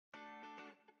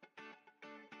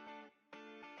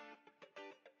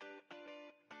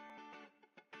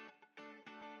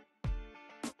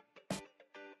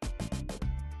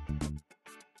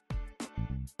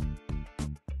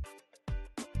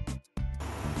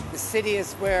city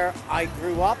is where I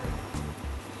grew up,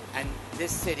 and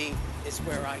this city is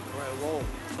where I grow old.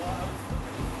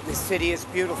 This city is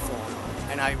beautiful,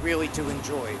 and I really do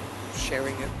enjoy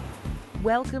sharing it.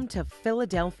 Welcome to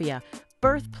Philadelphia,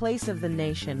 birthplace of the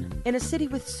nation. In a city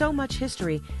with so much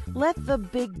history, let the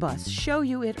Big Bus show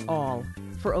you it all.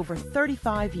 For over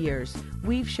 35 years,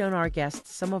 we've shown our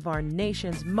guests some of our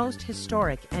nation's most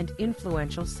historic and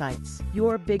influential sites.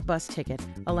 Your Big Bus ticket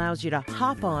allows you to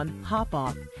hop on, hop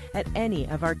off at any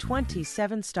of our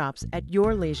 27 stops at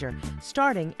your leisure,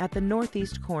 starting at the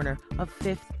northeast corner of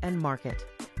 5th and Market.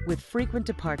 With frequent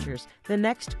departures, the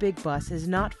next Big Bus is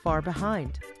not far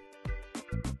behind.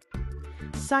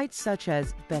 Sites such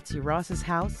as Betsy Ross's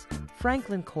house,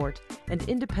 Franklin Court, and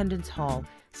Independence Hall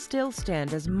still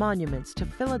stand as monuments to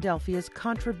Philadelphia's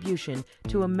contribution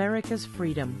to America's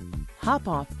freedom. Hop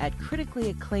off at critically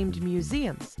acclaimed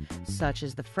museums such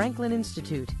as the Franklin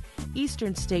Institute,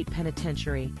 Eastern State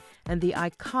Penitentiary, and the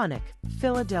iconic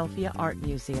Philadelphia Art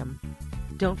Museum.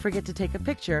 Don't forget to take a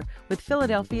picture with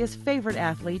Philadelphia's favorite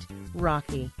athlete,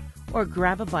 Rocky. Or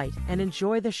grab a bite and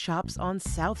enjoy the shops on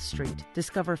South Street.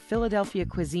 Discover Philadelphia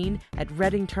cuisine at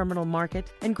Reading Terminal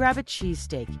Market and grab a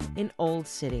cheesesteak in Old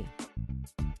City.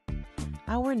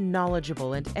 Our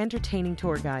knowledgeable and entertaining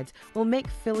tour guides will make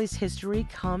Philly's history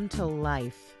come to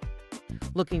life.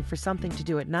 Looking for something to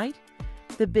do at night?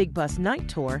 The Big Bus Night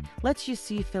Tour lets you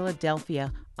see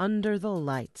Philadelphia under the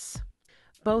lights.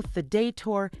 Both the day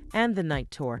tour and the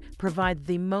night tour provide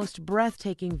the most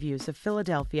breathtaking views of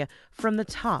Philadelphia from the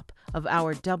top of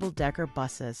our double-decker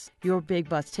buses. Your Big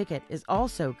Bus ticket is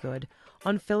also good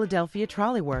on Philadelphia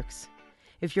Trolley Works.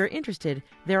 If you're interested,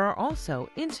 there are also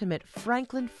intimate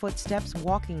Franklin Footsteps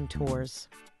walking tours.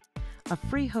 A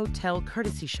free hotel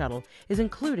courtesy shuttle is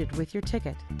included with your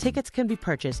ticket. Tickets can be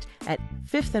purchased at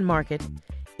 5th and Market,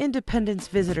 Independence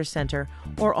Visitor Center,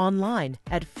 or online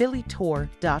at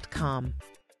phillytour.com.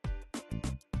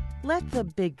 Let the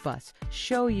Big Bus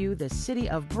show you the city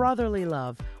of brotherly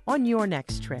love on your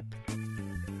next trip.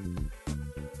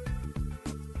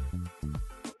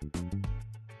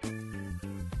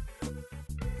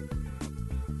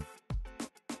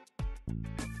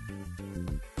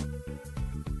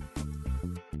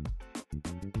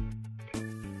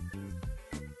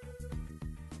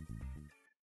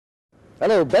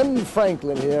 Hello, Ben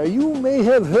Franklin here. You may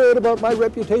have heard about my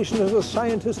reputation as a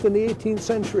scientist in the 18th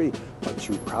century, but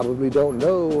you probably don't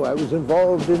know I was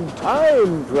involved in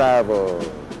time travel.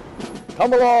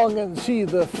 Come along and see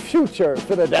the future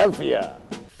Philadelphia.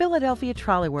 Philadelphia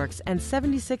Trolley Works and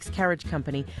 76 Carriage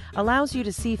Company allows you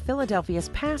to see Philadelphia's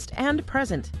past and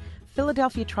present.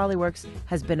 Philadelphia Trolley Works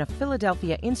has been a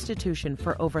Philadelphia institution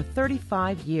for over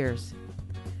 35 years.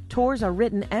 Tours are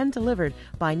written and delivered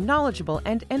by knowledgeable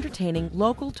and entertaining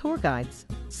local tour guides.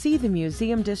 See the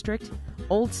Museum District,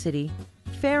 Old City,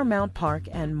 Fairmount Park,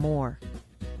 and more.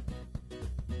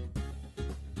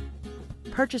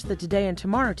 Purchase the Today and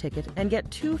Tomorrow ticket and get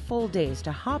 2 full days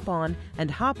to hop on and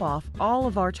hop off all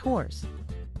of our tours.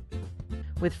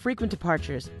 With frequent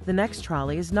departures, the next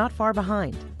trolley is not far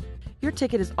behind. Your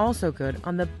ticket is also good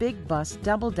on the Big Bus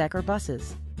double-decker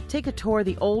buses. Take a tour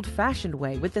the old-fashioned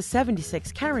way with the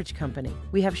 76 Carriage Company.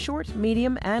 We have short,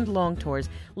 medium, and long tours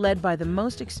led by the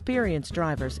most experienced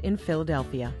drivers in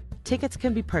Philadelphia. Tickets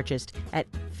can be purchased at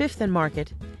 5th and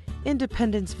Market,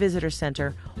 Independence Visitor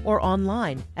Center, or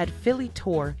online at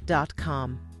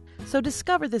phillytour.com. So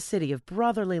discover the city of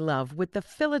brotherly love with the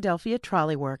Philadelphia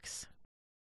Trolley Works.